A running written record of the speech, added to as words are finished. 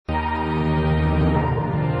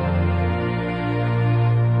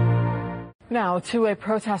Now to a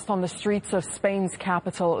protest on the streets of Spain's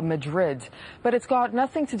capital, Madrid. But it's got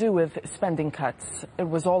nothing to do with spending cuts. It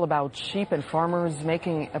was all about sheep and farmers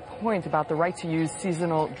making a point about the right to use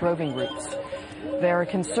seasonal droving routes. They're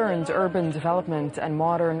concerned urban development and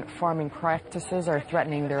modern farming practices are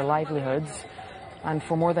threatening their livelihoods. And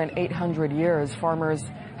for more than 800 years, farmers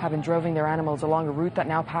have been droving their animals along a route that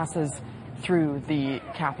now passes through the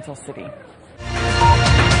capital city.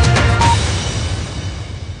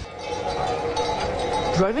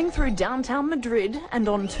 Droving through downtown Madrid and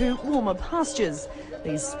onto warmer pastures,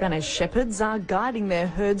 these Spanish shepherds are guiding their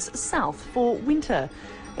herds south for winter.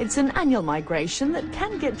 It's an annual migration that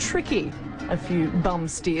can get tricky. A few bum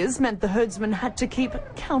steers meant the herdsmen had to keep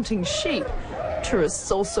counting sheep.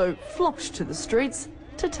 Tourists also flocked to the streets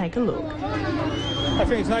to take a look. I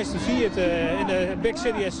think it's nice to see it in a big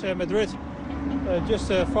city as Madrid. Just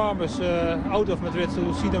farmers out of Madrid,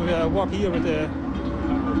 to see them walk here with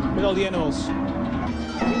all the animals.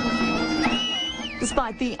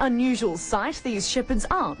 Despite the unusual sight, these shepherds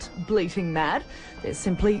aren't bleating mad. They're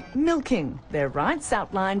simply milking their rights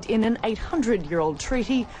outlined in an 800-year-old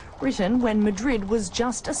treaty written when Madrid was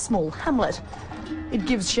just a small hamlet. It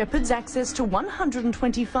gives shepherds access to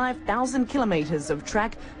 125,000 kilometres of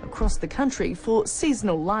track across the country for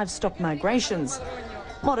seasonal livestock migrations.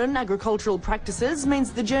 Modern agricultural practices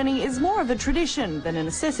means the journey is more of a tradition than a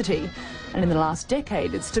necessity, and in the last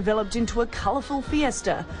decade it's developed into a colourful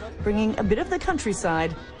fiesta, bringing a bit of the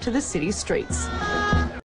countryside to the city streets.